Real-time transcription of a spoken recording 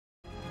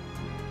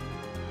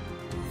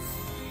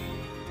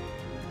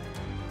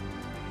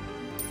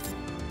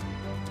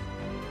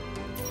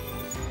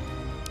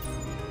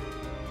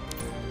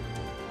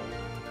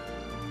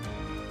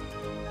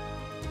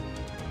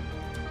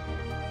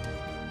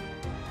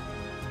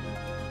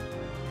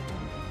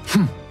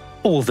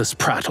All this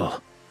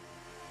prattle.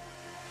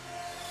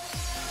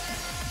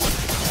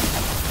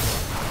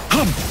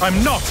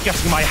 I'm not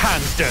getting my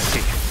hands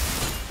dirty.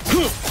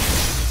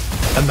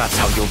 And that's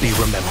how you'll be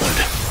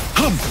remembered.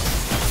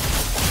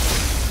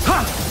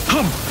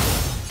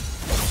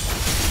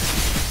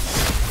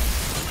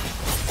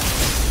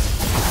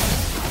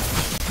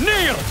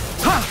 Kneel!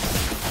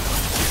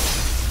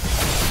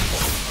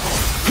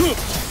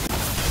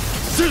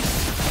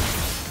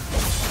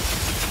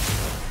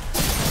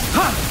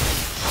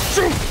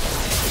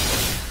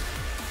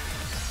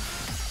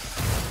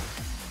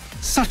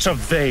 Such a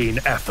vain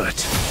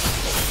effort.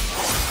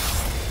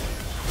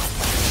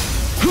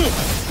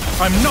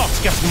 I'm not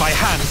getting my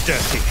hands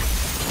dirty.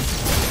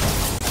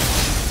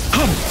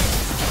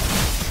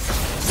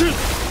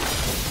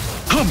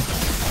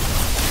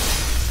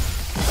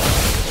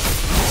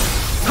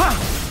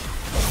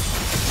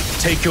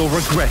 Take your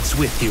regrets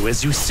with you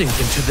as you sink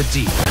into the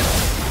deep.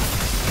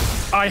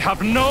 I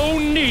have no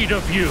need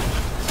of you.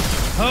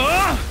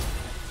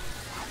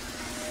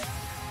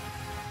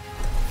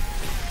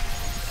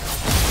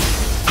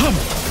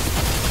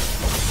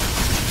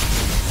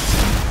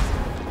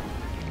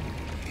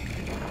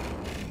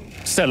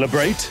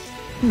 Celebrate?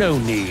 No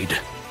need.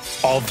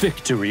 Our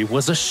victory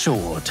was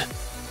assured.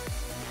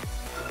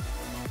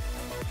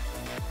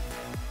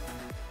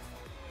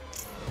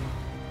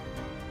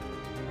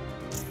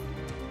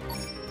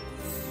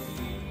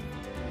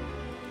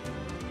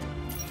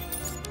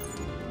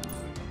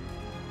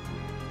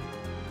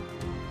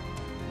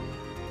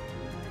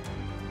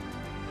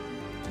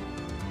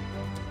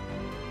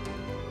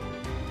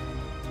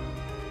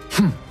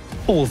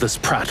 All this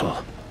prattle.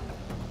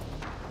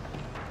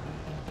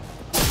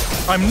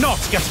 I'm not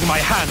getting my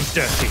hands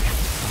dirty.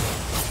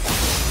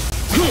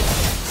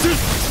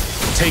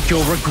 Take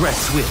your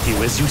regrets with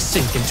you as you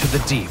sink into the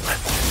deep.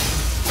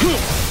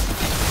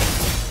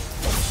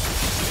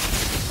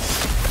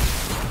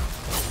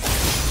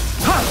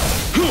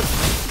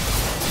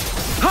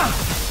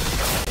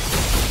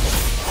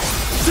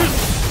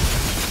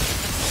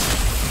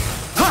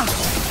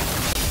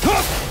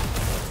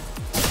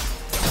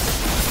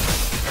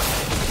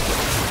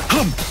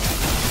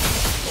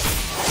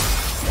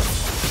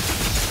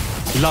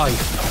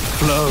 Life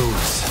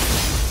flows.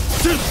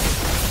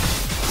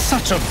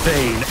 Such a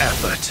vain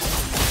effort.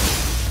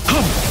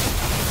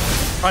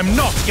 I'm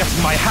not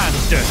getting my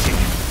hands dirty.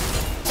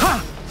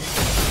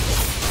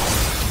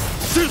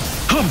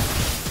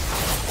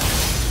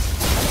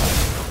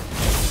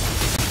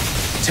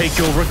 Take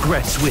your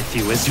regrets with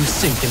you as you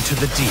sink into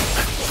the deep.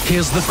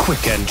 Here's the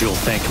quick end you'll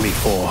thank me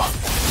for.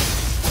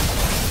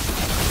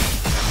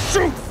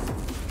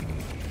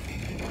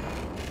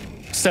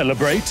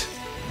 Celebrate?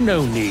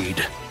 No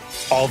need.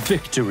 Our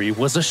victory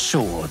was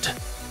assured.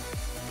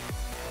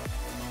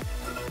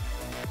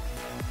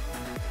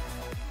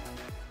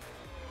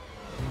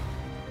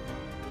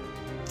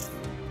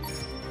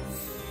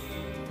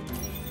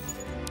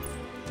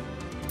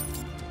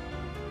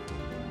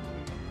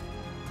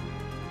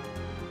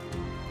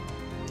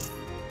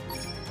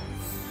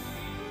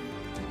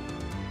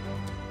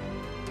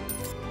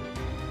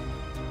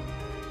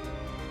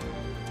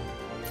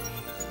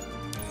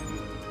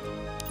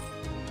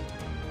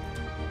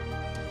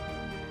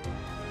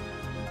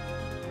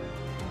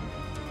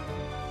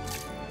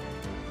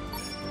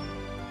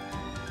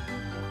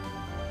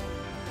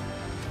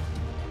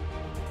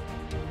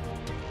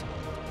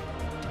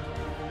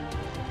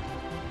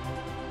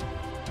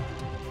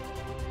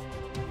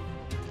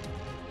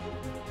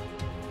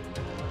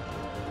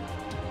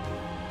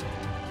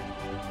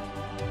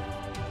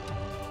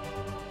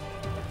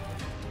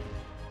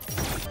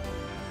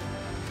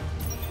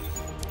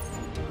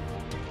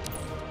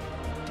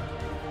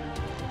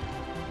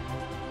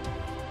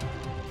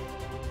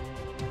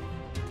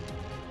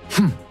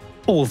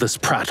 All this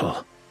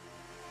prattle.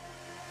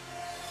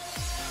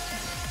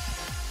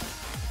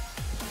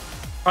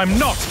 I'm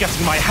not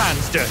getting my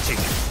hands dirty.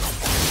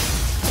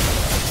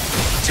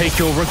 Take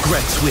your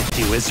regrets with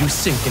you as you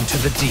sink into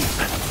the deep.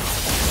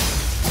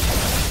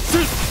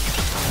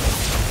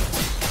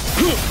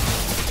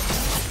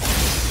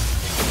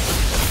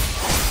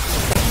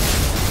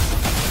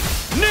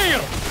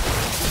 Kneel!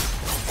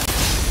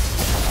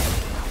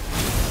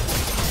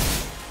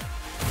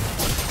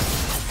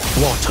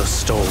 What a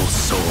stole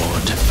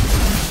sword.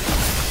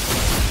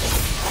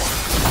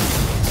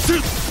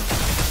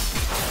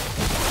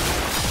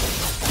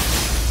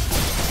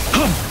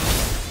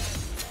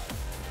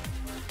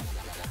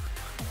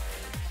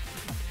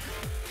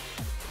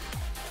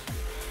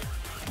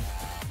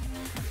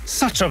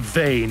 Such a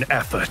vain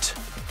effort.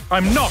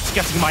 I'm not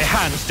getting my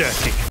hands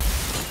dirty.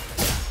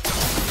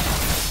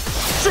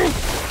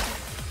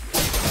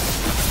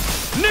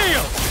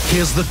 Kneel!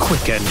 Here's the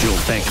quick end you'll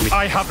thank me.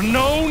 I have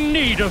no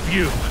need of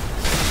you.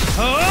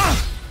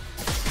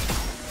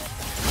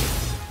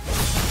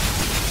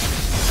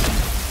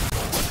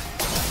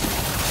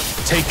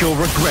 Take your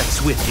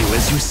regrets with you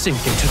as you sink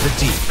into the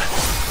deep.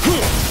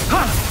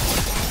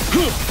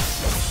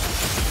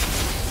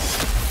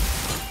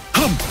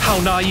 How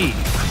naive.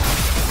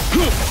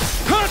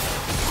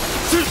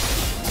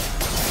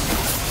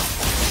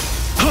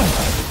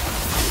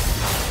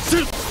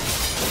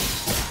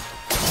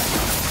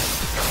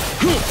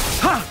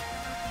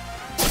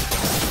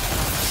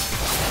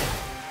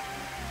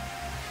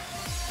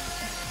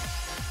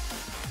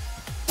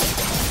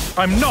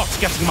 I'm not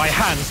getting my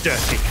hands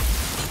dirty.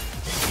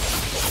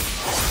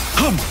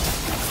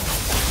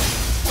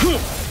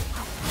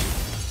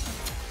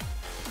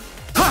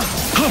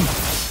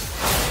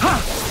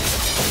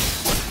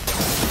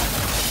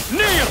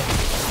 Kneel!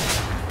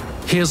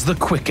 Here's the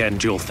quick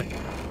end you'll think.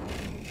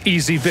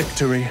 Easy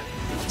victory.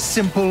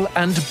 Simple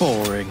and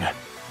boring.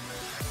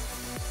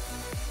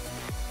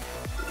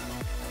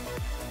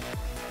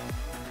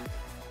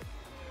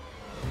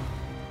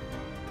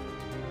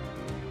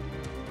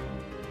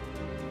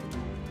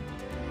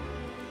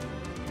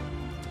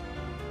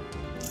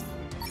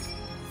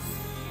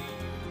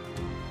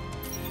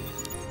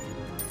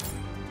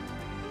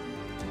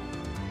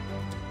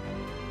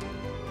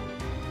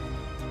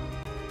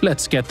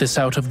 Let's get this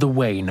out of the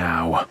way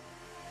now.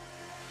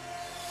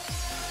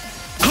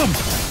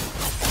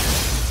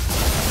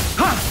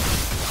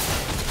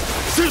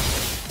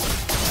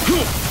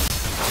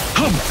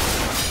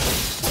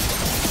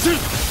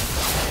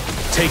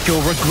 Take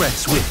your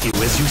regrets with you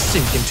as you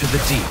sink into the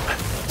deep.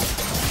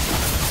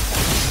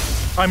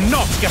 I'm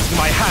not getting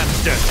my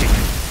hands dirty.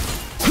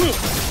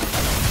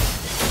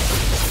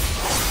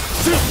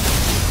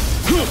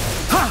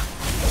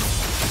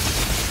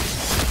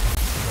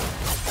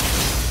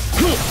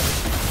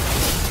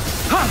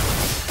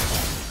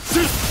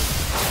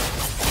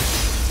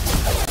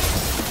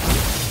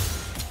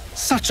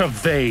 Such a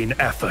vain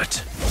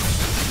effort.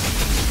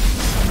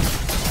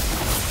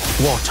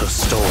 Water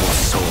Stole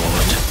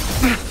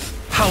Sword.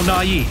 How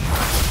naive.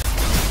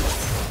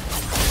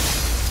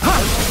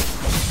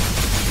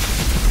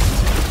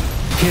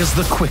 Here's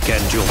the quick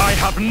end you'll... I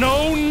have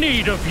no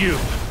need of you.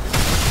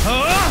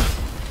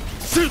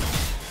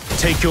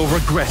 Take your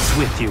regrets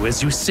with you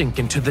as you sink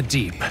into the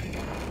deep.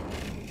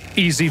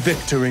 Easy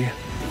victory.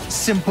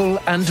 Simple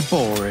and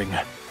boring.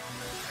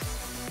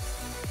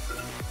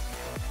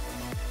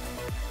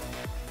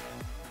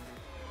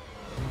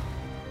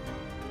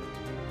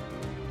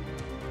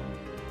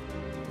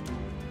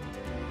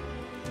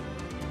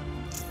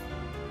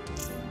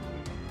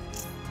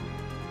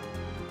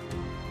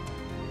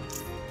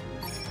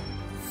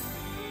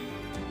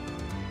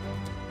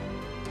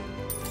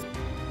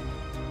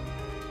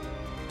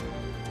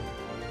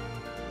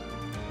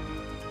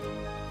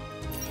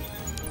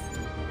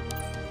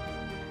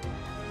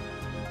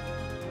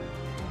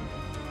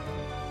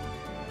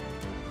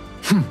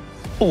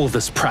 All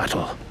this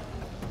prattle.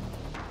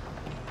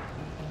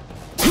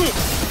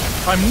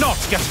 I'm not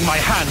getting my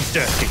hands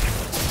dirty.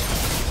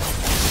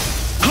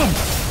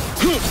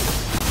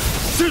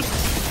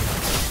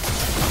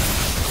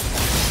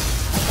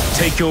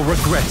 Take your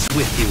regrets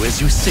with you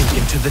as you sink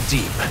into the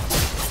deep.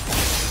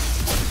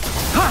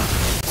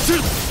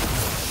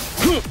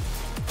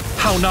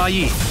 How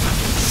naive.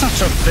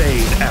 Such a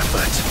vain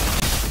effort.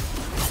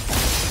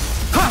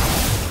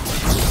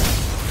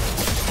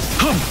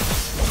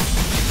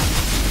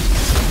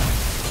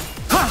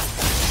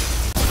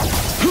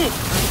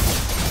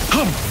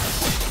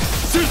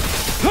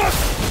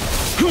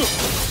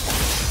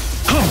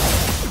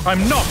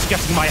 I'm not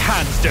getting my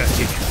hands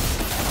dirty.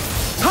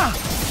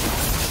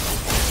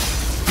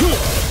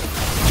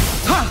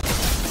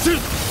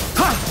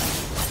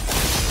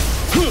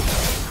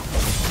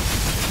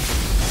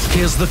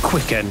 Here's the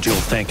quick end you'll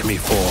thank me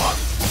for.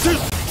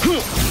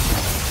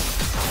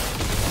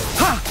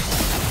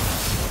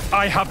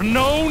 I have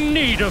no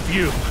need of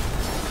you.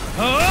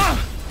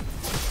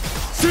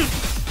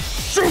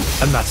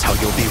 And that's how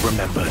you'll be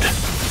remembered.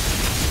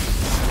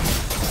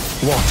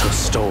 Water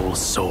Stole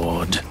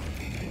Sword.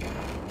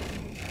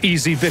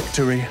 Easy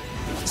victory.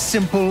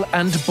 Simple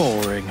and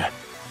boring.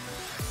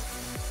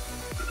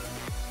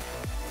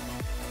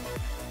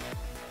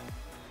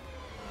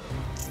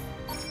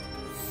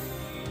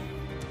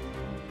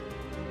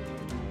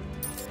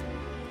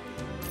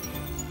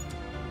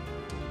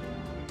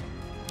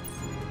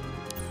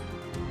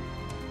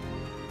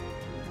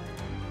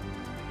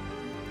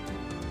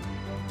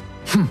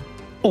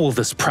 All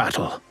this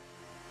prattle.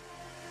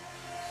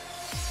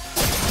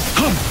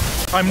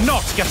 I'm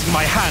not getting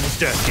my hands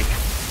dirty.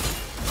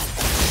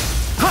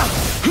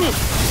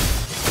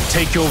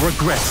 Take your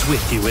regrets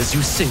with you as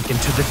you sink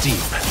into the deep.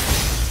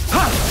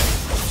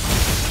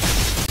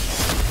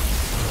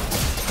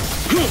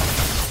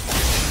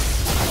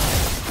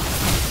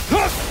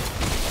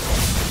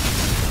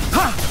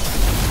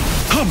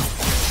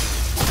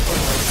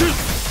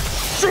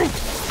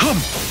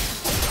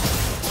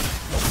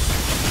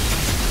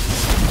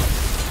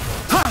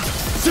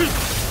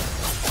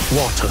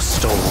 Water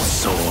Stole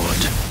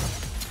Sword.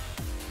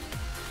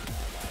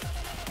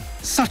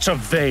 Such a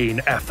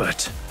vain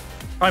effort.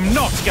 I'm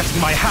not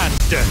getting my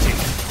hands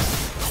dirty.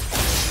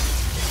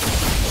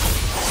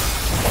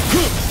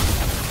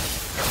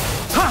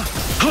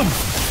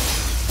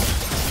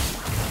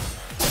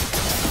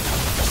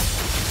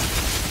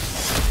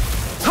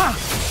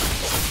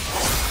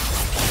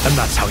 And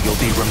that's how you'll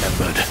be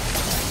remembered.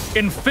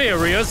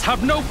 Inferiors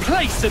have no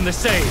place in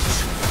this age!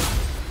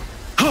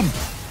 Hum!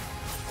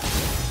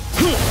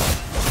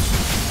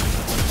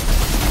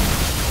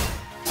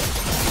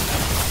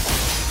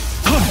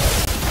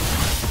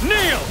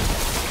 Kneel!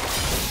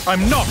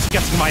 I'm not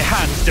getting my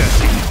hands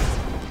dirty!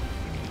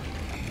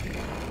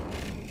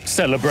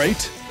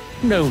 Celebrate?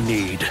 No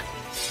need.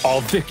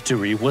 Our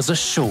victory was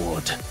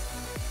assured.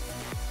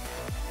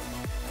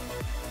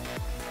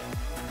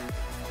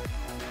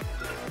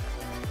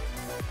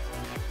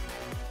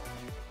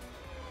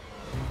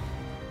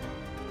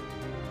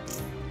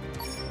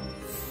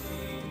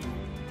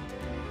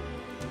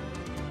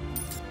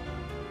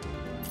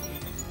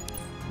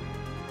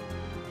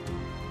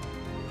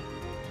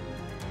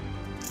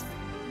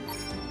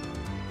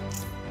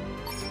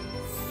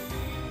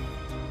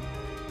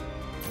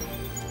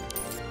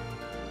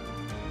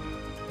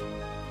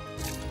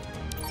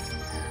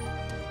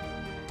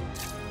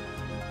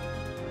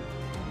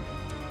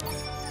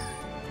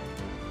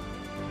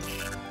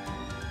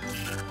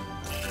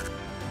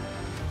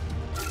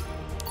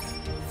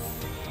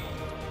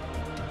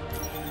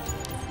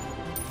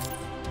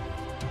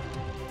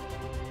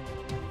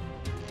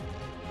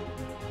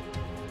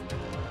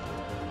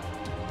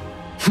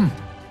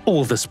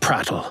 All this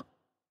prattle.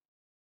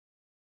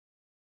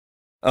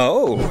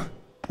 Oh,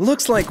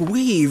 looks like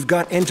we've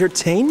got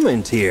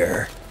entertainment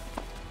here.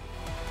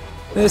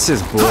 This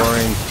is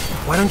boring.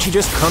 Why don't you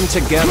just come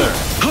together?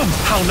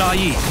 How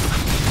naive.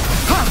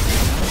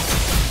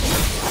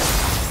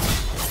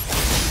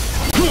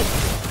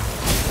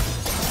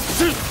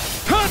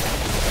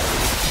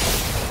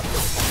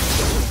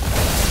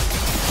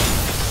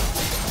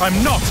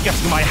 I'm not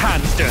getting my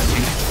hands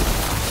dirty!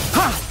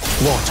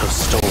 What a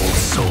stole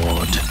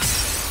sword.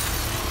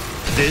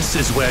 This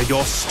is where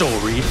your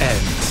story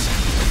ends.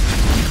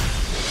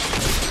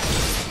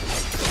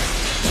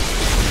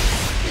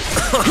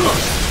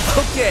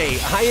 Okay,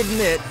 I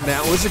admit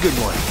that was a good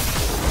one.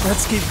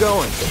 Let's keep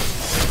going.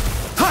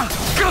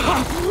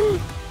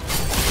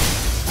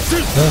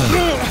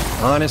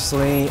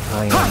 Honestly,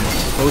 I am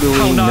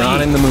totally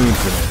not in the mood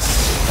for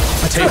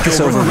this. Take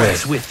your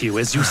regrets with you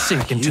as you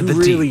sink into the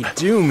deep. You really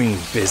do mean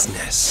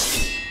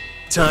business.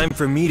 Time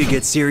for me to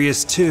get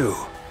serious too.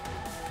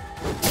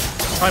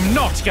 I'm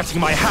not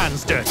getting my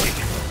hands dirty!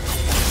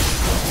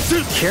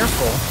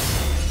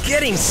 Careful.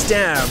 Getting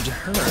stabbed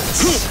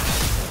hurts.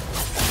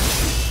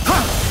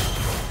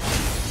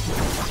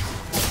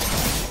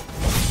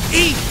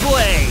 Eat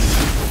blade!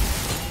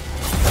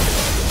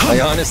 I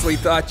honestly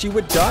thought you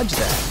would dodge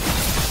that.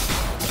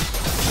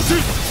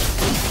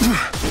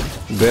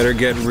 Better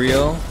get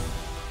real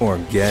or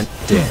get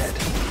dead.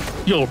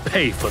 You'll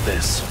pay for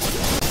this.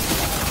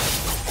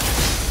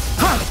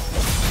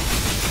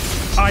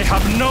 I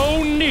have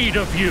no need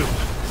of you!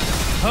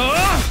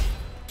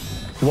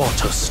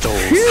 What a stole.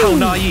 How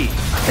naive.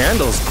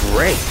 Handle's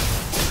great.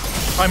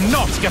 I'm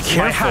not getting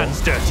my Careful.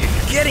 hands dirty!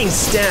 Getting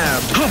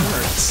stabbed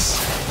hurts.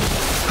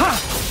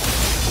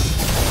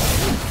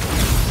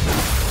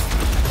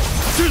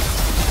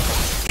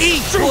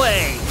 Eat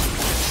blade!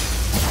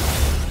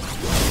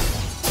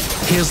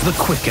 Here's the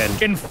quick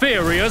end.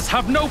 Inferiors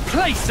have no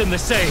place in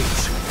this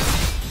age!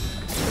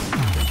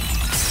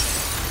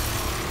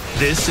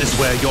 This is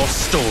where your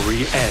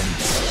story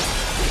ends.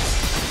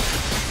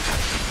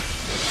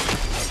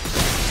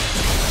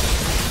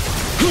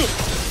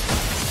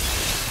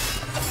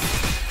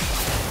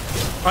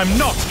 I'm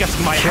not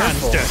getting my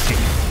hands dirty!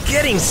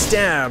 Getting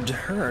stabbed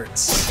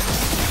hurts.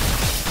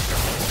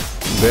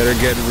 Better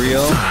get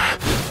real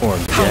or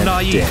How get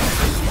naive. dead.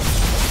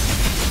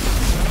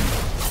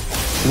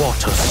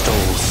 What a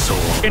stole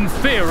sword.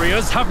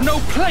 Inferiors have no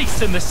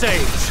place in this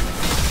age!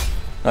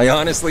 I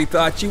honestly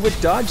thought you would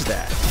dodge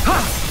that.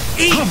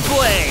 Eat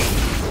blade!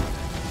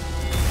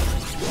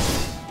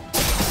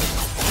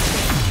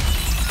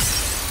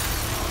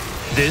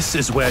 This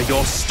is where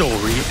your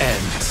story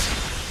ends.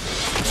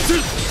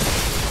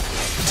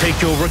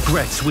 Take your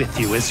regrets with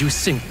you as you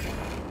sink.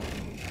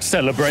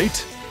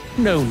 Celebrate?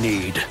 No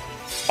need.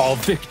 Our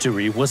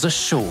victory was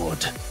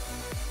assured.